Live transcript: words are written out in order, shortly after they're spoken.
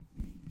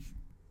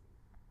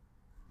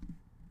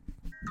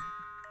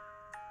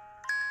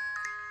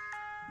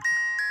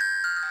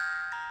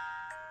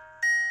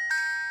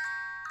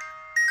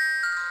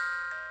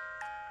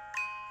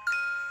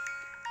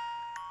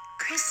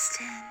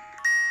Kristen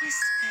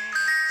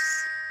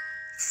whispers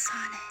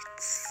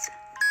sonnets.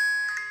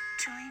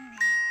 Join me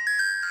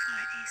for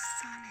a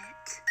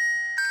sonnet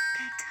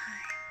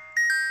bedtime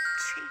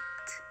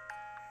treat.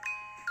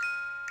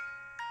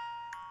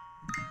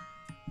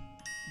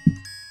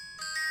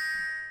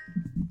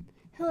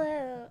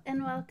 Hello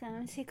and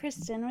welcome to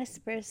Kristen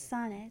Whispers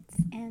Sonnets,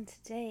 and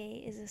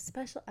today is a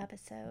special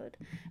episode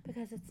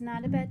because it's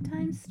not a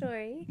bedtime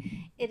story.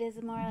 It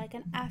is more like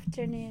an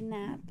afternoon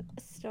nap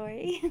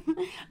story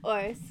or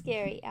a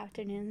scary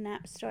afternoon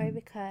nap story,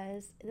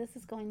 because this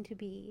is going to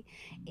be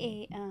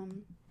a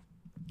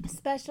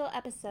special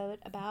episode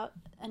about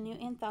a new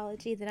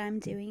anthology that I'm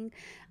doing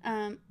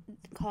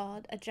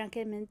called A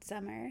Drunken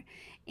Midsummer,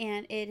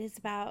 and it is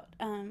about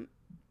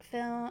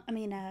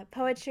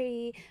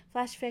poetry,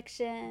 flash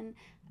fiction,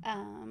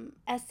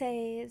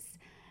 essays,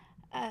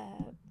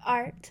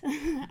 art,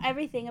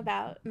 everything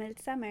about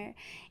midsummer.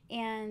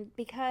 And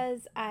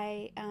because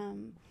I've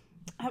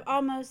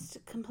almost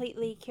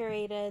completely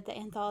curated the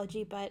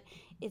anthology, but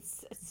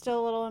it's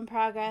still a little in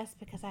progress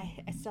because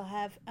I still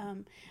have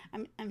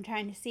I'm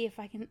trying to see if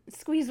I can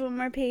squeeze one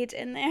more page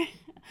in there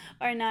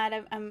or not.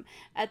 I'm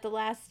at the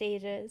last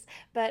stages,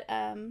 but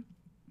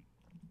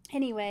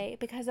anyway,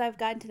 because I've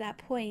gotten to that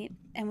point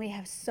and we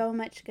have so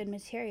much good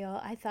material,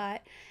 I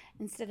thought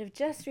instead of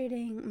just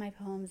reading my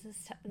poems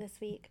this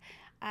week,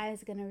 I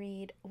was going to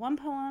read one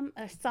poem,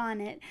 a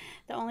sonnet,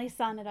 the only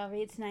sonnet I'll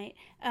read tonight,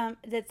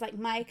 that's like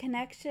my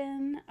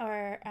connection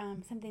or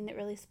something that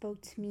really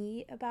spoke to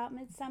me about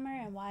midsummer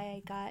and why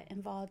I got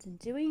involved in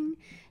doing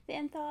the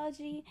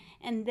anthology.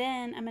 And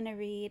then I'm going to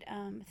read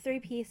 3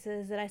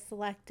 pieces that I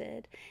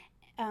selected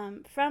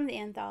from the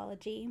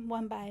anthology,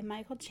 one by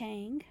Michael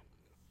Chang,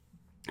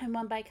 and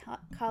one by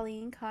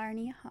Colleen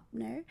Carney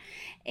Hopner,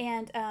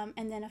 and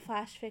then a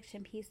flash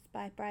fiction piece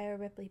by Briar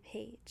Ripley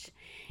Page.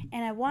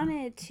 And I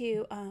wanted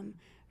to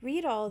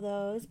read all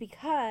those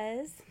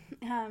because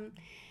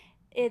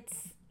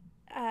it's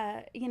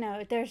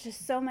there's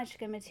just so much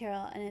good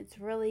material, and it's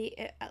really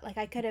like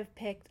I could have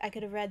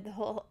read the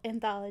whole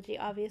anthology,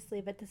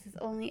 obviously, but this is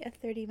only a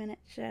 30-minute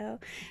show,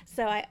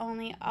 so I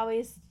only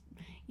always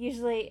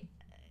usually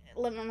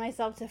limit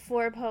myself to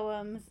 4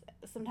 poems,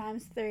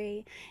 sometimes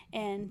 3,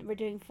 and we're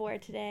doing 4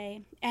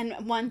 today, and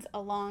one's a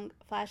long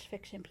flash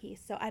fiction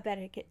piece, so I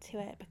better get to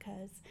it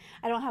because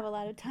I don't have a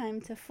lot of time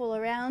to fool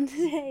around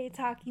today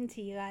talking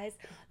to you guys,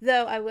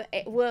 though I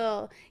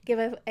will give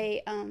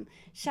a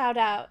shout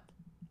out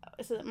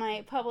so that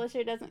my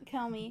publisher doesn't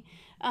kill me,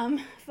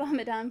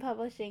 Fomadon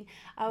Publishing.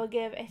 I will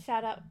give a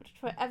shout out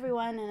for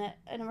everyone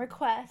and a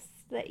request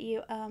that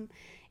you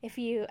if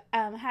you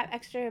have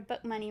extra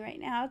book money right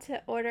now,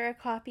 to order a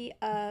copy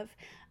of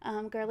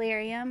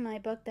Girlarium, my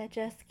book that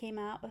just came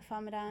out with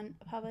Fomadon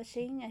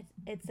Publishing.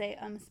 It's a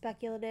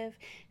speculative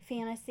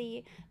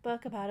fantasy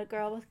book about a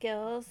girl with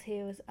gills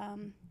who's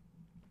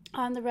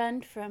on the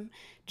run from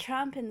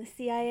Trump and the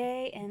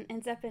CIA and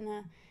ends up in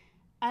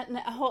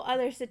a whole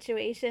other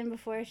situation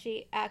before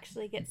she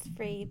actually gets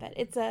free. But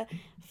it's a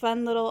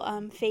fun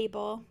little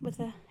fable with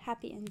a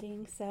happy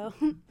ending. So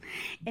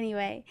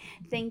anyway,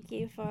 thank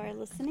you for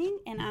listening,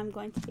 and I'm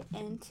going to get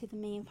into the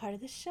main part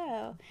of the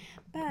show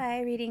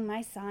by reading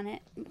my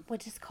sonnet,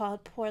 which is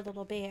called Poor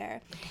Little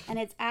Bear, and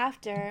it's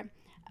after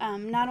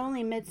not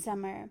only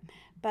Midsummer,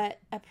 but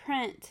a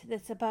print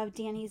that's above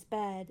Danny's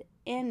bed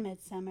in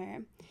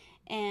Midsummer,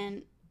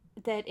 and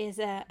that is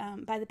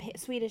by the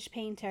Swedish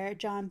painter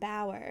John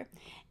Bauer.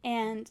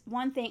 And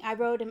one thing I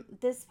wrote,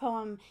 this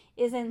poem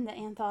is in the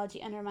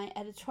anthology under my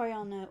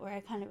editorial note, where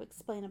I kind of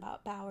explain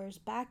about Bauer's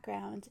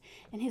background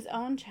and his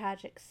own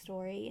tragic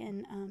story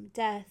and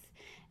death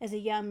as a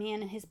young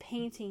man, and his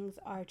paintings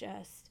are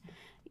just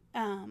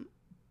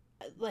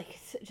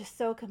just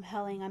so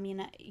compelling. I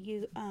mean,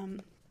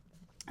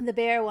 the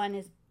bear one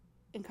is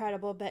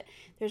incredible, but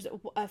there's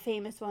a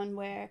famous one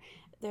where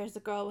there's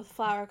a girl with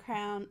flower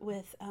crown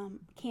with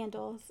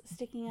candles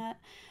sticking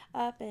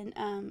up, and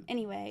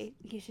anyway,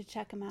 you should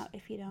check him out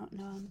if you don't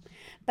know him.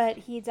 But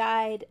he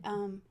died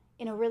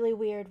in a really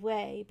weird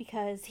way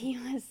because he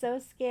was so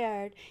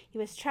scared. He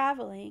was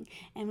traveling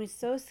and was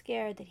so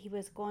scared that he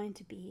was going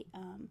to be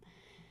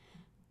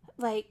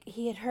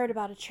he had heard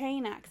about a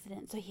train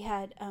accident, so he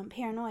had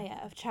paranoia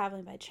of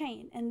traveling by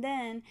train, and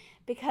then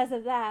because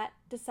of that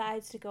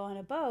decides to go on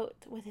a boat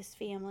with his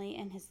family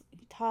and his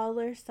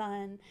toddler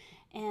son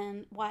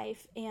and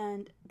wife,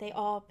 and they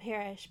all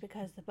perish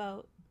because the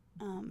boat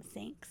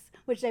sinks,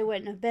 which they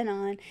wouldn't have been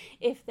on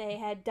if they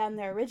had done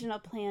their original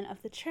plan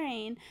of the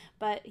train,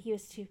 but he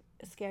was too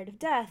scared of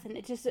death. And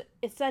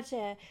it's such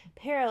a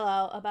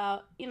parallel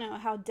about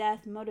how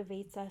death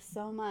motivates us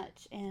so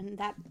much, and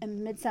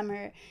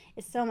Midsummer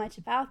is so much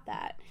about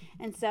that.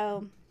 And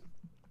so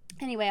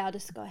anyway, I'll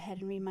just go ahead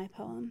and read my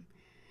poem.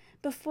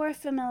 Before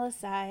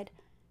familicide,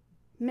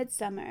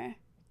 Midsummer,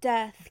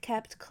 death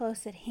kept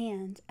close at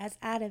hand as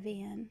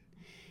Ativan.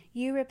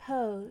 You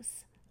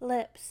repose,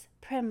 lips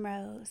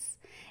primrose,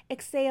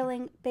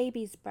 exhaling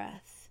baby's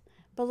breath,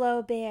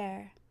 below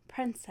bear,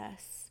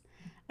 princess,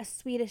 a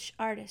Swedish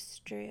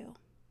artist drew.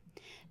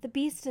 The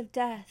beast of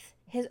death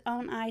his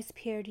own eyes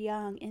peered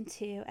young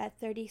into at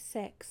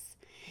 36.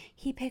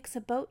 He picks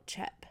a boat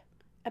trip,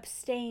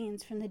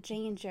 abstains from the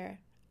danger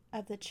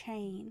of the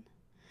train.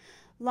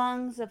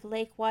 Lungs of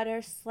lake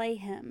water slay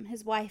him,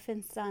 his wife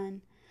and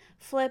son,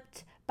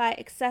 flipped by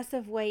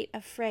excessive weight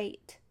of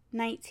freight,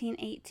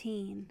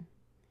 1918.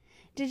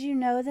 Did you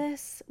know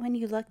this when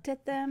you looked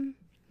at them?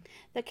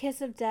 The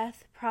kiss of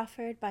death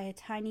proffered by a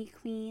tiny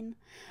queen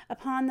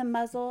upon the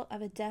muzzle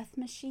of a death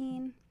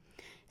machine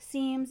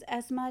seems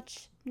as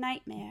much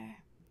nightmare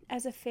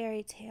as a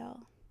fairy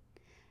tale,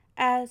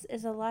 as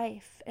is a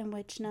life in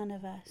which none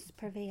of us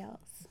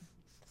prevails.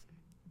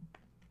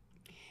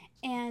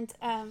 And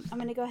I'm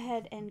going to go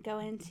ahead and go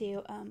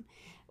into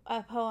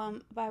a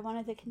poem by one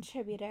of the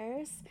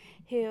contributors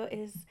who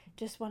is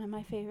just one of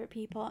my favorite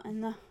people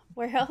in the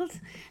world.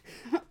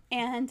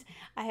 And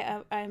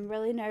I'm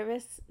really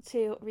nervous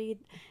to read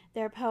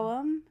their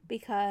poem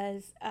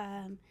because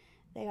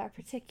they are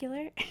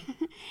particular.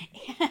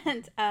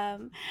 And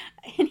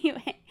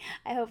anyway,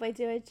 I hope I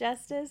do it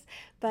justice.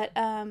 But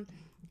I'm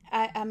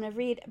going to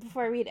read,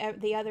 before I read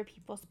the other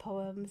people's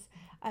poems,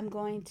 I'm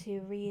going to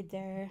read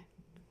their...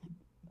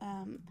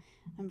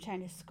 I'm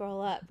trying to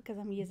scroll up because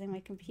I'm using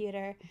my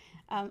computer.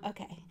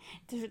 Okay,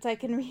 so I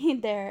can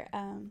read their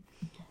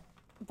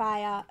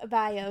bio.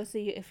 So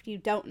if you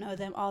don't know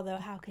them, although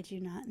how could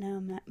you not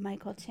know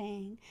Michael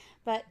Chang?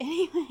 But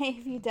anyway,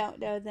 if you don't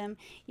know them,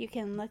 you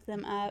can look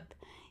them up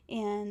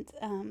and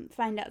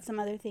find out some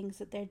other things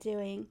that they're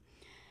doing.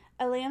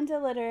 A Lambda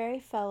Literary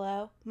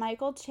Fellow,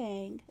 Michael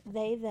Chang,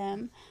 they,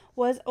 them,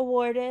 was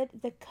awarded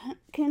the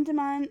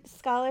Kundiman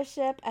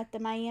Scholarship at the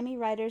Miami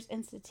Writers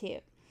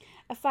Institute.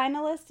 A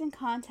finalist in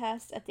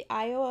contests at the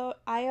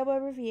Iowa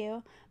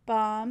Review,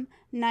 Bomb,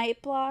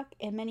 Nightblock,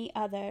 and many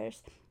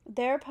others,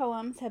 their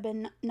poems have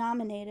been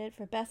nominated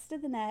for Best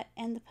of the Net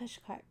and the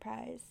Pushcart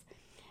Prize.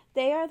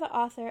 They are the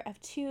author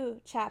of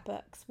 2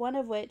 chapbooks, one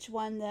of which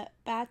won the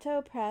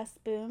Bateau Press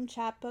Boom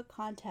Chapbook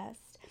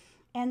Contest,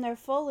 and their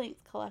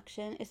full-length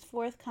collection is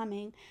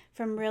forthcoming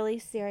from Really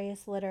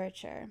Serious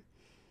Literature.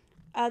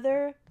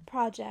 Other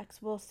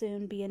projects will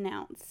soon be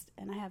announced,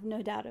 and I have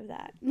no doubt of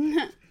that.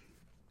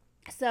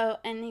 So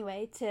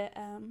anyway,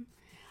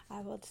 I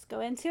will just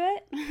go into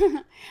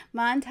it.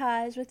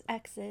 Montage with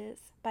X's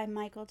by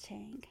Michael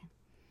Chang.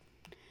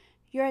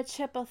 You're a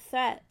triple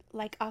threat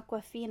like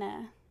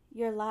Aquafina.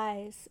 Your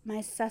lies, my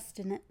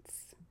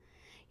sustenance.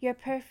 Your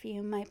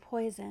perfume, my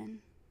poison.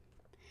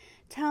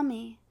 Tell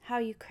me how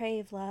you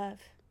crave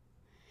love.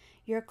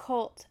 Your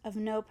cult of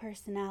no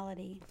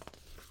personality.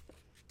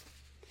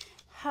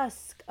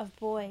 Husk of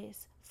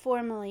boys,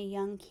 formerly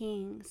young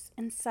kings,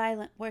 in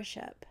silent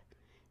worship.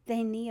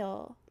 They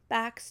kneel,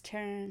 backs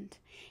turned,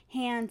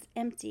 hands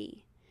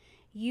empty.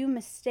 You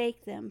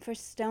mistake them for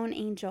stone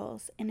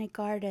angels in a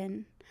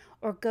garden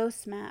or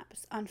ghost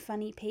maps on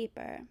funny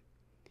paper.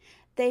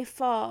 They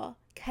fall,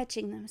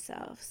 catching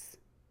themselves.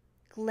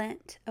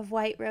 Glint of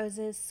white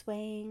roses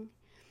swaying.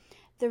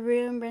 The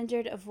room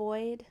rendered a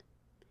void.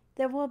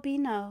 There will be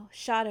no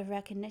shot of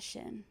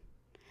recognition.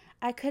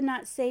 I could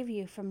not save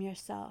you from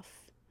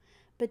yourself,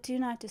 but do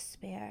not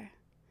despair.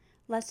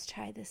 Let's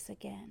try this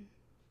again.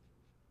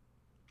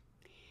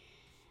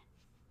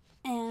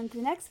 And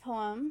the next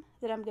poem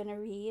that I'm going to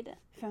read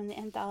from the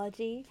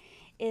anthology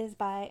is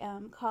by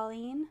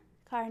Colleen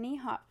Carney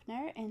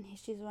Hopfner, and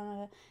she's one of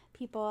the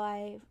people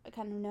I've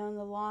kind of known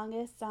the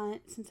longest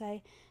since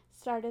I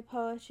started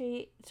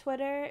Poetry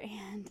Twitter,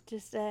 and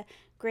just a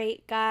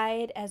great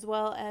guide as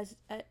well as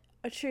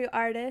a true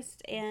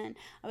artist. And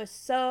I was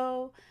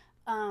so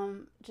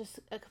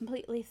just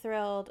completely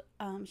thrilled.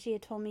 She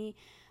had told me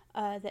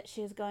that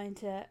she was going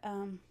to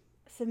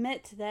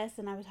submit to this,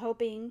 and I was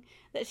hoping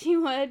that she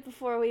would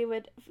before we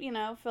would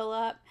fill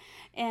up,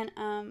 and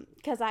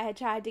because I had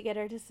tried to get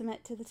her to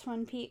submit to the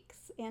Twin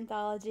Peaks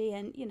anthology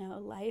and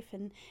life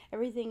and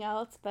everything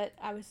else, but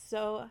I was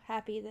so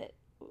happy that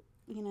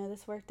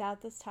this worked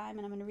out this time,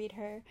 and I'm going to read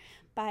her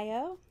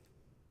bio.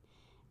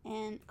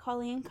 And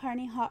Colleen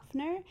Carney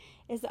Hopfner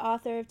is the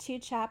author of 2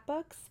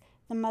 chapbooks,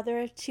 the mother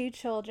of 2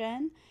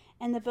 children,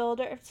 and the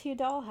builder of 2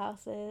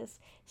 dollhouses.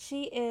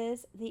 She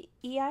is the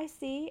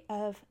EIC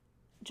of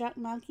Drunk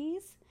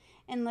Monkeys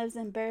and lives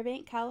in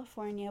Burbank,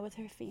 California with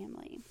her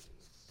family.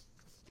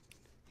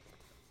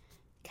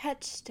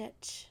 Catch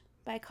Stitch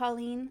by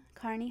Colleen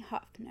Carney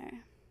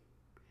Hopfner.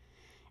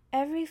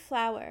 Every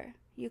flower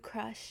you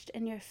crushed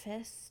in your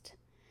fist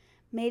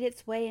made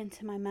its way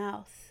into my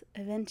mouth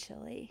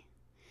eventually.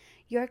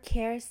 Your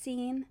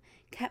kerosene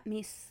kept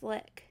me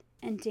slick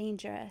and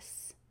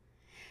dangerous.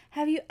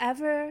 Have you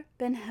ever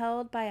been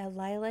held by a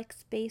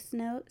lilac's bass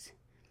note?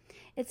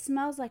 It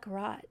smells like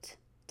rot.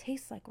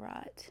 Tastes like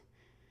rot.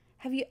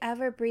 Have you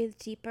ever breathed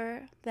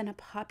deeper than a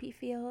poppy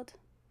field?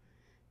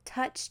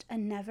 Touched a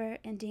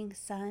never-ending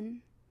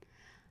sun?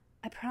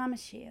 I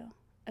promise you,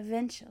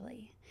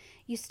 eventually,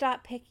 you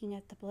stop picking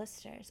at the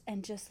blisters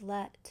and just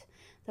let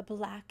the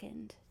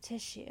blackened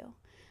tissue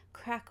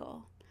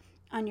crackle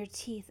on your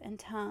teeth and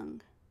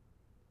tongue.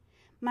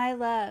 My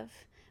love,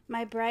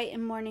 my bright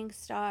and morning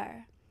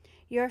star,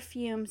 Your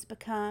fumes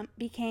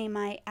became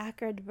my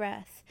acrid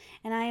breath,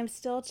 and I am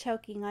still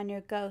choking on your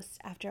ghost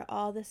after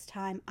all this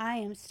time. I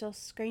am still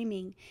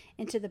screaming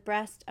into the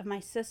breast of my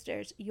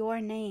sisters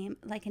your name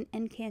like an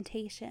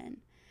incantation.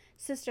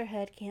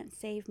 Sisterhood can't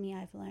save me,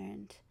 I've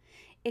learned.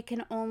 It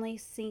can only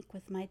sink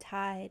with my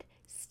tide,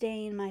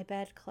 stain my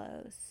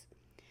bedclothes.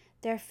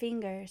 Their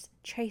fingers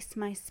trace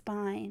my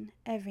spine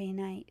every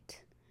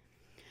night.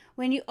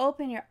 When you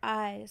open your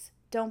eyes,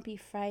 don't be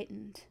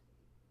frightened.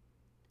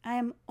 I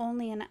am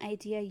only an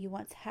idea you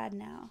once had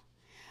now.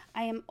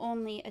 I am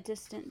only a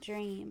distant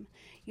dream,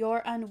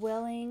 your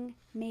unwilling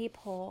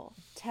maypole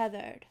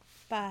tethered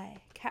by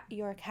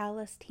your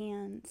calloused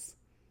hands.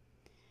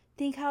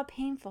 Think how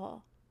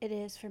painful it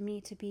is for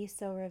me to be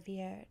so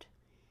revered.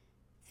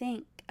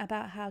 Think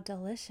about how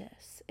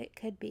delicious it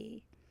could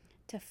be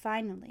to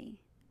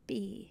finally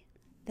be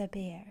the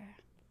bear.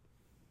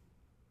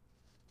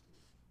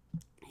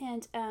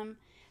 And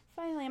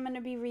finally, I'm going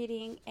to be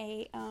reading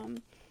a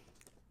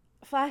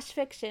flash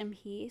fiction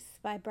piece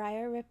by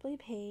Briar Ripley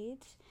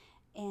Page.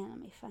 And let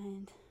me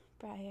find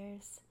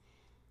Briar's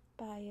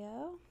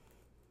bio.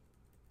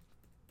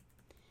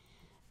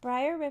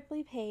 Briar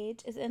Ripley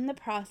Page is in the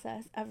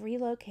process of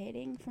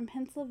relocating from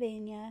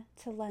Pennsylvania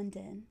to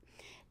London.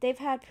 They've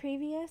had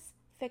previous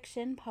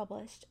fiction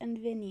published in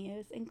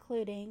venues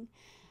including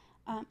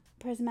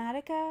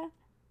Prismatica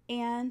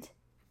and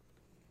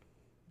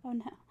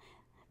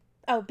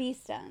Bee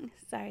Stung.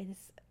 Sorry,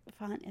 this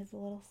font is a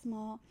little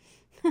small.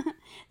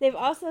 They've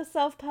also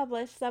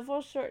self-published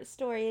several short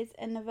stories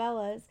and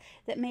novellas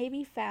that may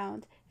be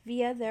found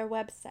via their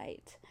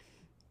website,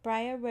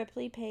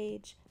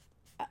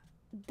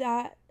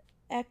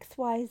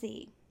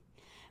 briarripleypage.xyz.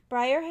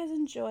 Briar has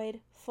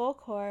enjoyed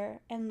folk horror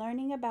and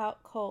learning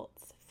about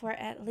cults for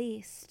at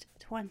least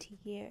 20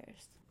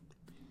 years.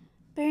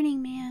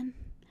 Burning Man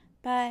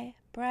by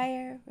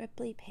Briar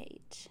Ripley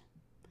Page.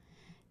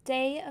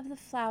 Day of the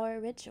flower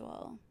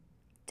ritual,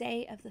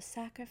 day of the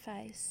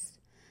sacrifice,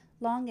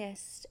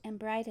 longest and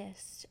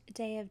brightest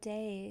day of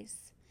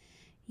days.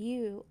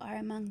 You are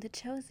among the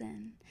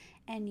chosen,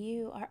 and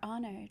you are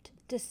honored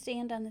to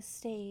stand on the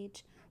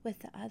stage with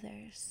the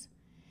others.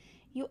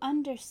 You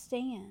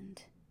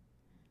understand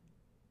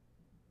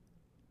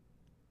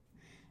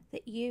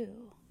that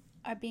you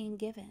are being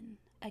given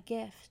a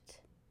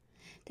gift,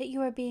 that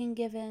you are being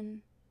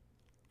given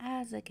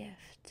as a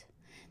gift,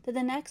 that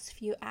the next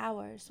few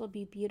hours will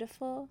be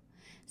beautiful,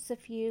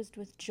 suffused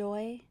with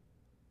joy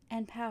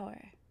and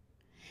power.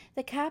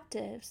 The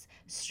captives,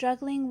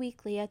 struggling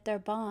weakly at their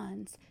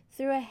bonds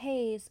through a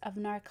haze of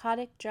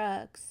narcotic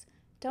drugs,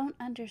 don't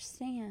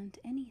understand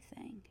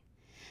anything.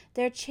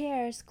 Their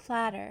chairs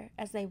clatter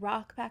as they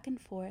rock back and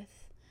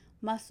forth,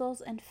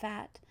 muscles and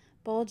fat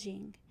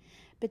bulging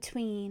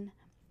between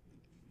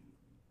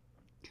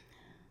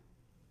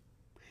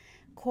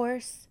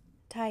coarse,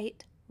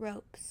 tight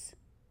ropes.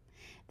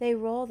 They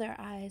roll their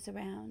eyes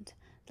around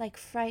like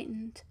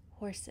frightened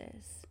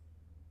horses.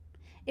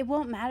 It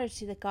won't matter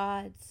to the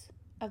gods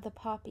of the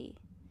poppy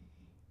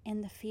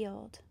in the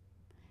field.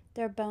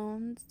 Their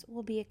bones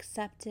will be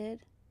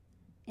accepted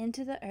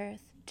into the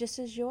earth just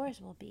as yours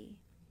will be.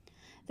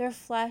 Their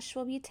flesh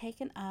will be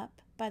taken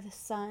up by the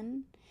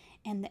sun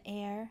and the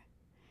air,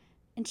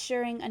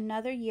 ensuring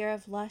another year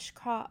of lush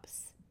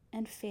crops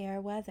and fair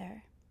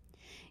weather.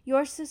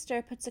 Your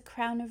sister puts a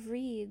crown of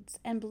reeds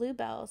and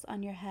bluebells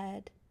on your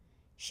head.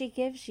 She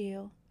gives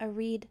you a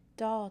reed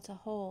doll to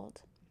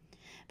hold.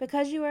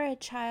 Because you are a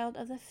child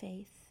of the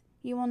faith,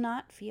 you will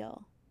not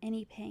feel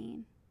any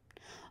pain.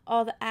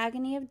 All the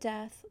agony of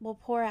death will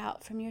pour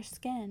out from your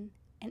skin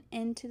and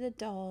into the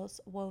doll's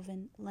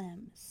woven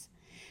limbs.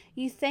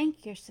 You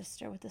thank your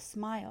sister with a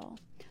smile,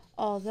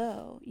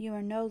 although you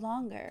are no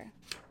longer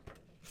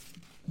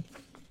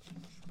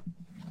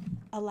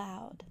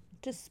allowed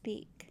to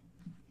speak.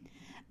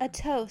 A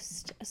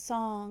toast, a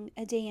song,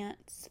 a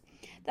dance.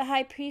 The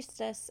high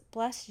priestess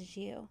blesses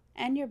you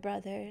and your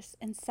brothers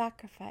in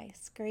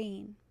sacrifice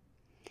green.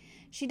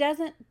 She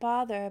doesn't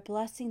bother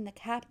blessing the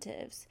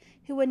captives,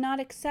 who would not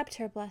accept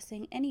her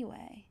blessing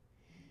anyway.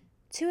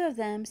 2 of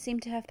them seem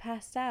to have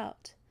passed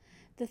out.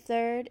 The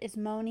third is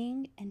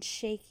moaning and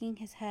shaking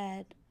his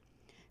head.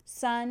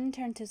 Sun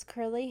turned his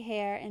curly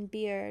hair and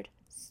beard,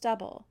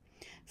 stubble,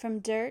 from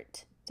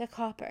dirt to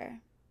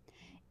copper.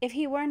 If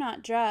he were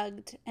not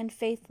drugged and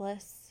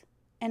faithless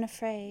and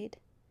afraid,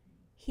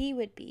 he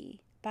would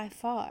be, by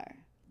far,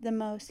 the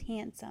most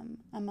handsome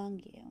among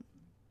you.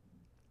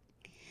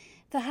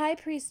 The high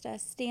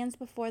priestess stands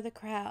before the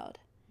crowd.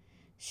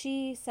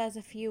 She says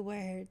a few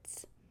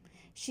words.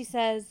 She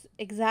says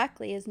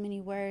exactly as many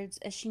words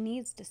as she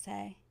needs to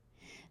say.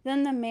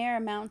 Then the mayor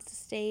mounts the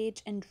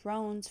stage and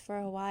drones for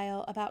a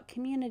while about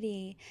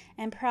community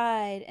and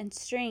pride and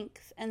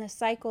strength and the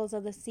cycles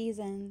of the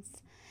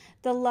seasons,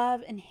 the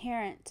love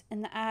inherent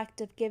in the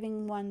act of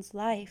giving one's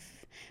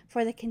life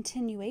for the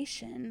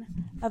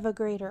continuation of a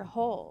greater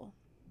whole.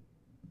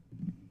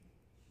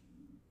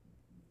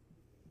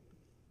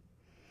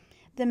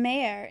 The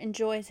mayor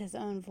enjoys his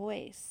own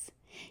voice.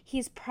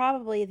 He's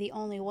probably the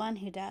only one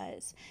who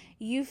does.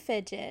 You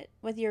fidget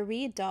with your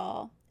Reed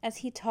doll as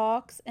he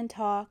talks and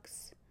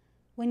talks.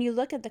 When you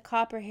look at the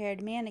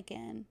copper-haired man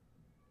again,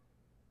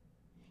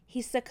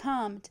 he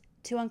succumbed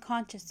to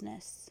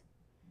unconsciousness.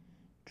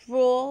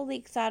 Drool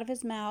leaks out of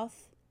his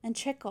mouth and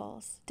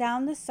trickles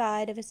down the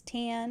side of his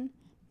tan,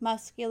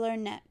 muscular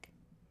neck.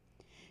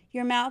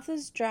 Your mouth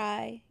is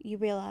dry, you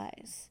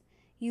realize.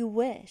 You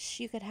wish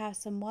you could have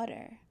some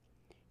water.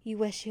 You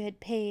wish you had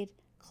paid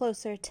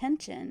closer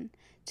attention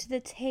to the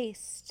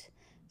taste,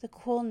 the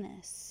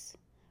coolness,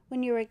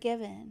 when you were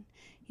given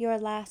your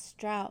last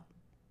draught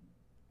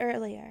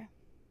earlier.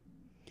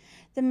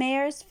 The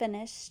mayor's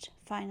finished,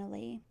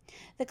 finally.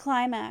 The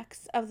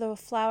climax of the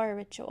flower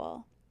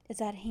ritual is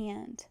at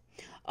hand.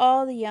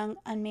 All the young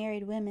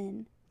unmarried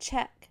women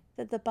check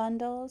that the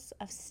bundles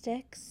of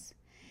sticks,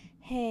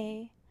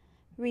 hay,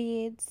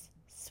 reeds,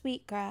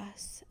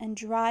 sweetgrass, and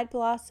dried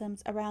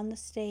blossoms around the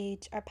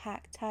stage are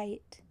packed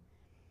tight.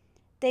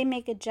 They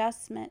make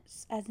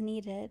adjustments as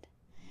needed.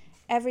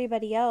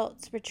 Everybody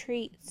else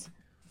retreats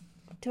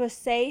to a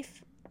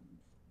safe,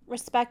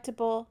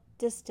 respectable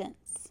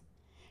distance.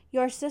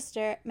 Your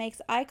sister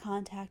makes eye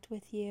contact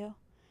with you,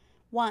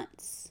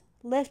 once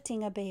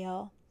lifting a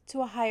bale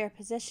to a higher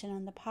position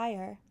on the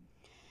pyre.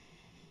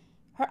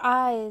 Her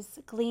eyes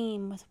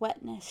gleam with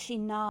wetness. She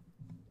nods.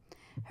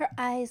 Her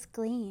eyes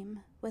gleam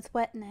with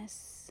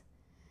wetness.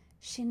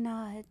 She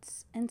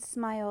nods and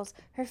smiles.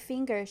 Her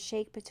fingers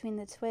shake between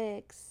the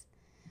twigs.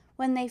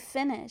 When they've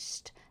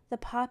finished, the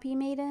poppy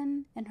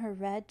maiden in her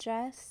red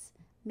dress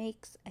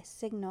makes a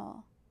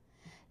signal.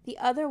 The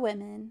other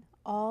women,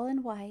 all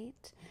in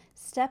white,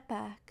 step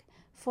back,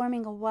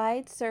 forming a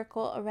wide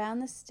circle around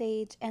the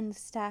stage and the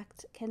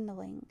stacked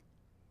kindling.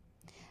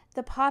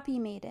 The poppy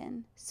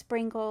maiden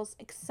sprinkles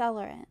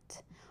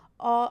accelerant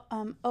all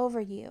over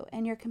you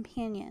and your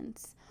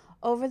companions,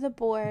 over the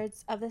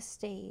boards of the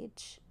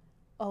stage,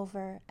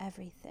 over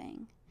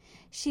everything.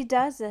 She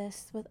does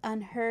this with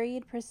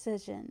unhurried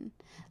precision,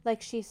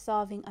 like she's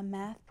solving a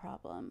math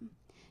problem.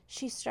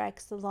 She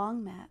strikes the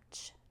long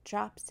match,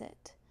 drops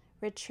it,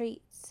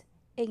 retreats,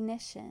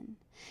 ignition.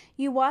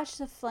 You watch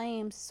the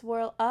flames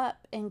swirl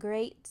up in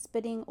great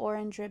spitting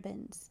orange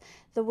ribbons.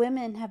 The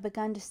women have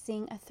begun to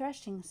sing a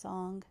threshing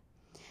song.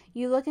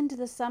 You look into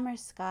the summer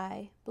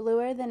sky,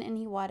 bluer than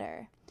any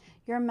water.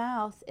 Your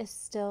mouth is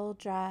still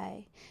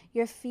dry.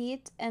 Your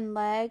feet and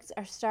legs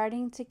are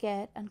starting to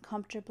get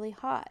uncomfortably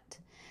hot.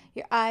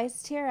 Your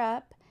eyes tear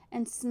up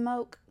and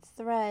smoke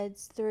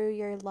threads through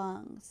your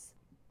lungs.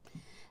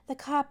 The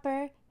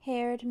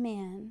copper-haired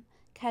man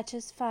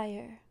catches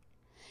fire.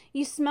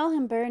 You smell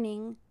him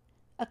burning,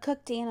 a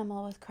cooked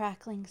animal with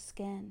crackling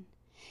skin.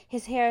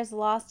 His hair is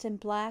lost in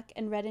black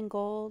and red and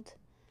gold,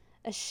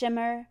 a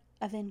shimmer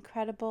of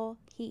incredible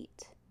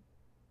heat.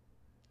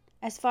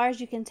 As far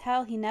as you can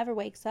tell, he never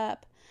wakes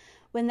up.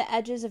 When the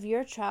edges of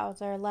your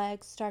trouser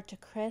legs start to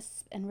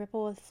crisp and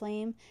ripple with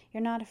flame,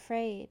 you're not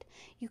afraid.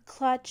 You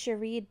clutch your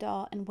Reed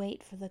doll and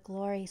wait for the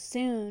glory.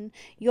 Soon,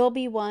 you'll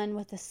be one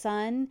with the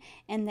sun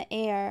and the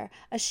air.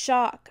 A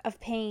shock of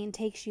pain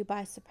takes you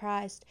by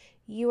surprise.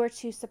 You are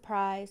too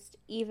surprised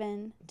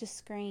even to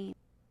scream.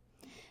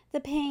 The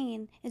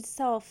pain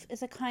itself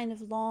is a kind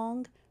of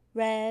long,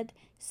 red,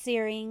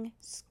 searing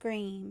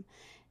scream.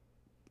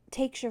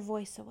 Takes your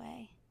voice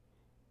away.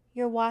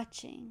 You're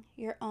watching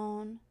your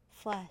own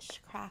flesh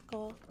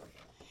crackle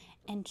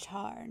and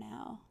char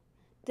now.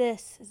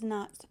 This is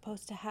not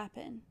supposed to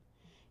happen.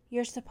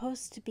 You're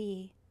supposed to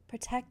be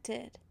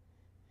protected.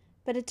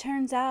 But it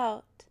turns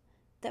out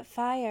that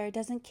fire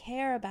doesn't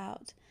care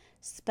about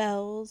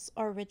spells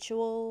or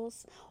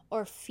rituals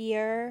or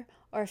fear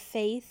or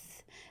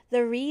faith.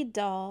 The Reed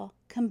doll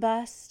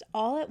combusts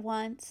all at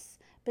once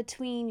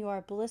between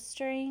your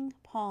blistering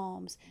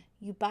palms.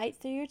 You bite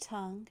through your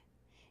tongue.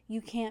 You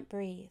can't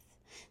breathe.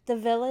 The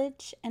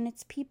village and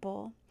its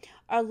people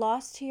are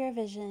lost to your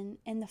vision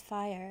in the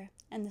fire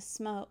and the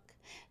smoke,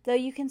 though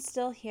you can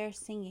still hear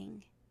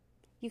singing.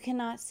 You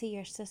cannot see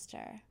your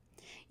sister.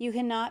 You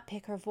cannot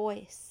pick her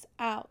voice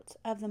out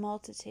of the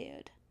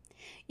multitude.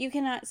 You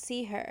cannot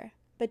see her,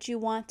 but you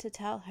want to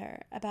tell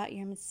her about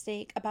your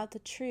mistake, about the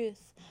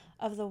truth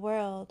of the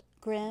world,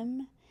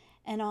 grim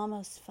and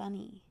almost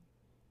funny.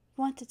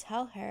 You want to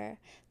tell her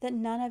that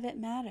none of it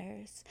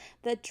matters,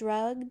 that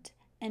drugged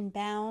and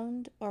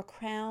bound or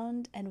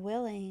crowned and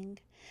willing,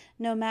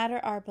 no matter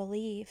our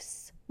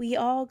beliefs, we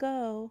all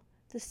go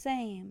the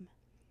same,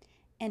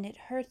 and it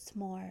hurts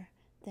more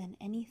than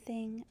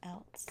anything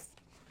else.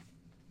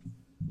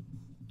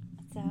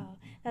 So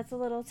that's a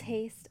little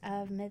taste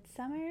of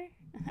Midsummer,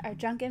 our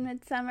Drunken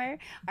Midsummer,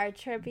 our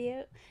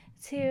tribute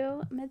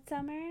to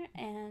Midsummer,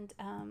 and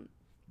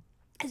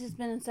it's just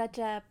been such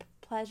a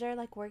pleasure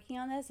working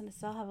on this, and I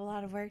still have a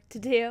lot of work to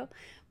do,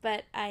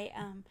 but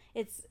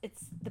it's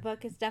the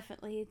book is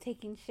definitely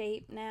taking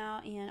shape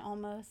now and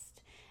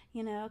almost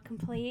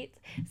complete,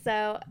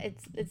 so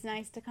it's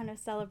nice to kind of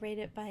celebrate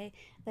it by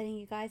letting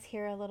you guys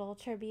hear a little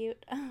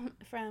tribute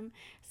from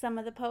some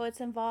of the poets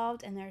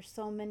involved, and there's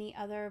so many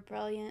other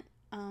brilliant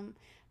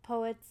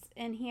poets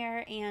in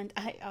here, and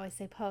I always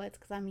say poets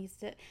because I'm used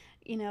to,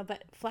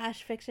 but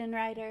flash fiction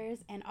writers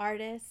and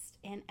artists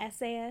and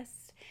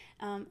essayists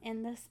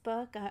in this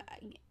book.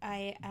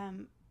 I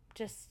am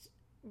just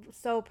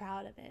so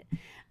proud of it,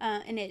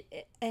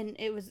 and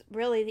it was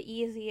really the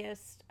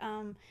easiest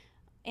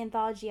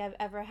anthology I've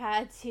ever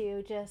had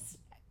to just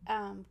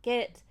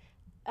get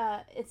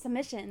its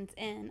submissions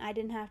in. I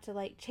didn't have to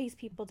like chase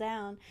people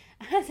down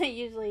as I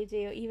usually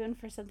do, even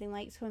for something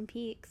like Twin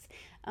Peaks.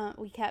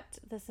 We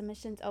kept the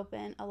submissions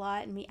open a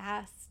lot, and we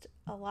asked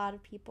a lot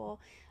of people.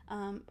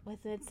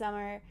 With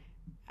Midsummer,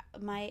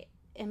 my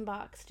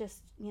inbox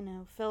just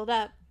filled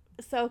up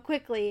so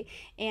quickly,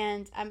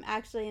 and I'm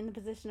actually in the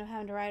position of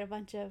having to write a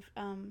bunch of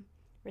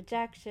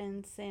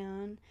rejections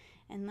soon,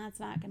 and that's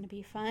not going to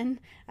be fun.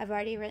 I've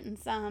already written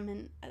some,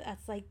 and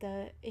that's like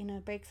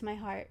breaks my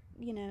heart,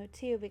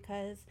 too,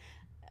 because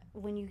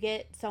when you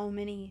get so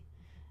many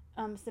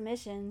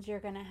submissions, you're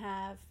going to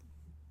have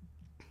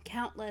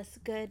countless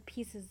good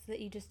pieces that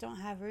you just don't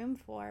have room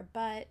for.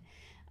 But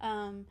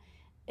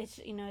it's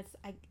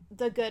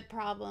the good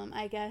problem,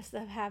 I guess,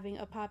 of having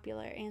a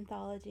popular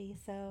anthology.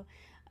 So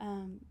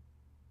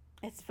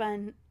it's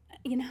fun.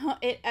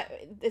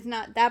 It's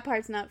not, that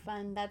part's not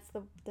fun. That's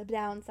the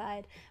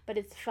downside. But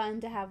it's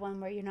fun to have one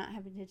where you're not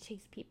having to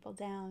chase people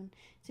down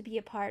to be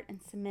a part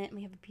and submit.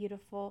 We have a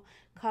beautiful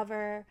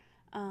cover,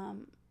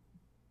 and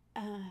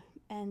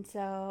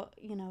so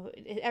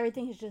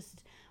everything has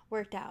just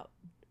worked out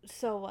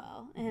so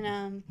well,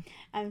 and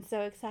I'm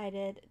so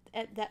excited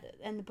at that.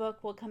 And the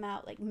book will come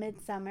out like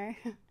midsummer,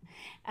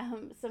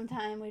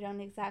 sometime. We don't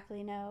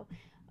exactly know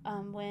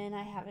when.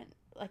 I haven't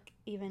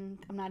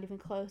I'm not even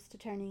close to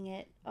turning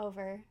it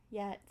over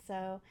yet,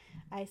 so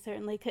I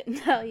certainly couldn't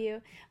tell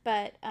you.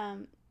 But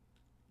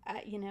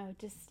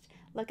just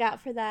look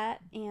out for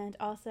that. And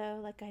also,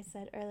 like I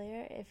said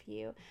earlier, if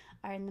you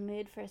are in the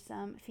mood for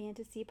some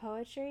fantasy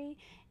poetry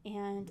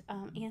and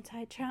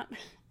anti-Trump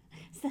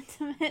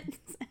sentiments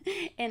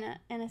in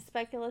a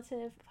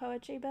speculative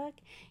poetry book,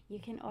 you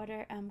can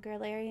order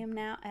Girlarium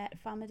now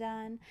at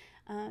Famadan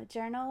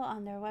Journal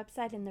on their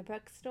website in the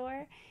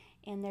bookstore,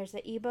 and there's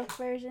an ebook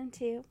version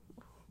too.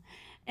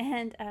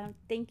 And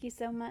thank you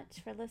so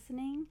much for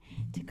listening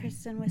to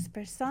Kristen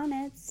Whisper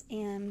Sonnets,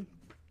 and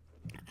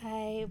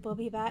I will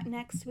be back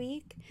next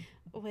week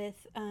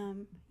with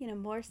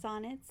more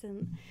sonnets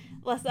and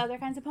less other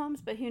kinds of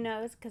poems, but who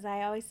knows, because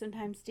I always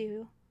sometimes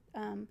do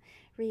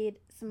read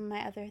some of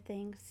my other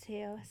things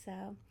too.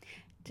 So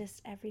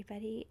just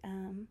everybody,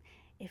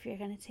 if you're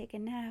going to take a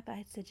nap,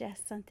 I'd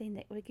suggest something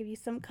that would give you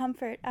some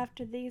comfort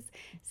after these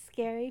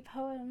scary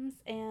poems.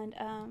 And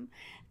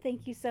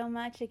thank you so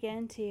much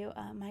again to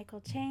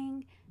Michael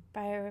Chang,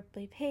 Briar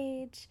Ripley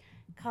Page,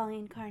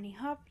 Colleen Carney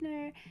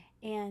Hopner,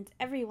 and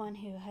everyone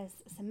who has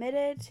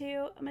submitted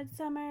to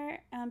Midsummer,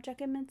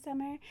 Drunken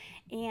Midsummer,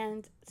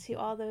 and to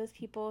all those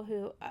people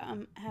who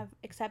have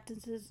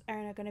acceptances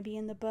and are going to be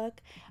in the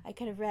book. I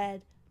could have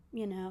read,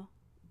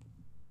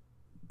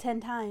 10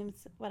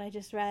 times what I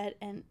just read,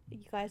 and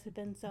you guys have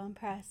been so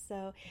impressed.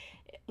 So,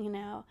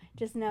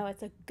 just know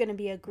it's going to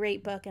be a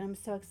great book, and I'm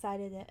so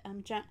excited that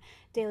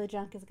Daily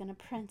Drunk is going to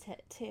print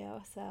it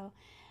too. So,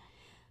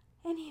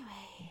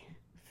 anyway,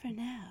 for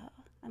now,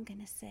 I'm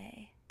going to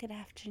say good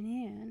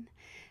afternoon,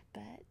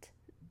 but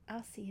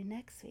I'll see you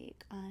next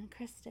week on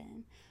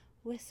Kristen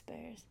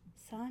Whispers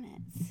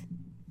Sonnets.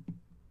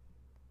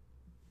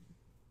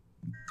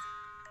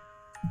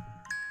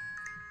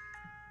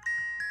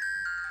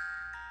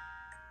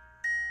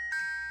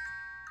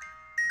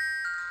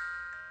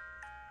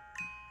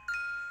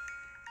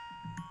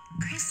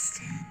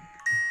 Kristen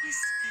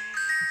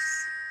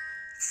Whispers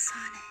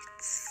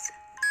Sonnets.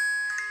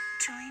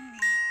 Join me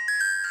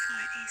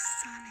for a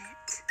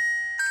sonnet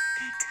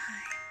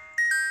bedtime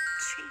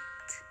treat.